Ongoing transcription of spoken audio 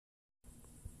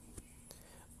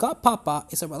God Papa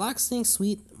is a relaxing,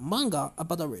 sweet manga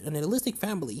about an idealistic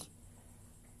family.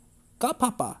 God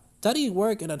Papa, Daddy at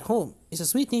Work and at Home, is a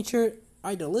sweet natured,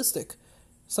 idealistic,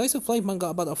 slice of life manga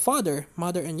about a father,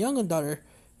 mother, and young daughter.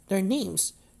 Their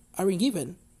names are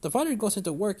given. The father goes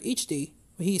into work each day,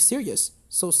 but he is serious,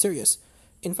 so serious.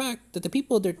 In fact, that the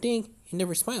people there think he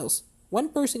never smiles. One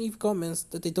person even comments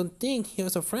that they don't think he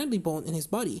has a friendly bone in his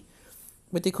body,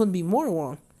 but they couldn't be more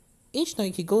wrong. Each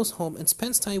night he goes home and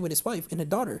spends time with his wife and a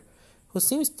daughter, who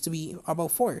seems to be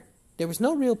about 4. There is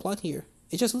no real plot here.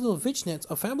 It's just a little vignette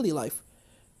of family life.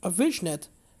 A vignette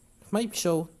might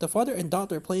show the father and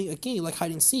daughter playing a game like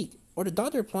hide and seek, or the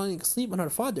daughter falling asleep on her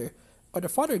father, or the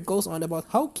father goes on about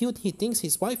how cute he thinks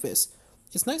his wife is.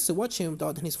 It's nice to watch him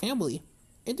without his family.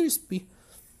 Interspersed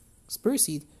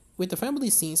with the family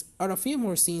scenes are a few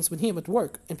more scenes with him at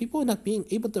work and people not being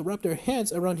able to wrap their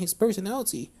heads around his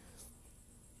personality.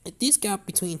 It's this gap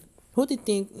between who they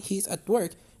think he's at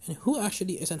work and who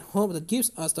actually is at home that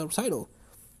gives us the title.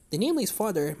 The nameless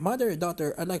father, mother, and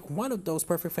daughter are like one of those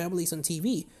perfect families on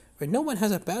TV where no one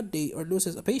has a bad day or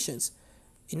loses a patience.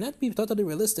 It not be totally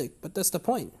realistic, but that's the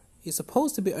point. It's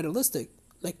supposed to be idealistic,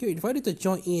 like you're invited to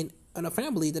join in on a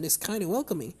family that is kind of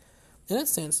welcoming. In that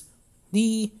sense,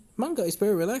 the manga is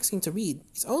very relaxing to read.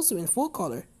 It's also in full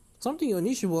color, something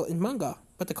unusual in manga,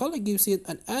 but the color gives it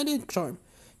an added charm,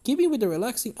 keeping with the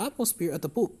relaxing atmosphere of the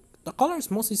book. The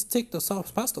colors mostly stick to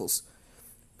soft pastels.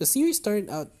 The series started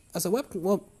out as a web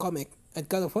comic and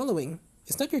got a following.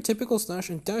 It's not your typical slash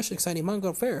and dash exciting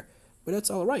manga fare, but that's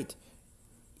alright.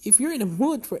 If you're in the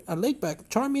mood for a laid-back,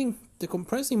 charming,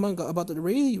 decompressing manga about a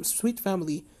really sweet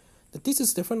family, then this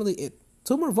is definitely it.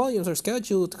 2 more volumes are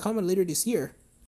scheduled to come out later this year.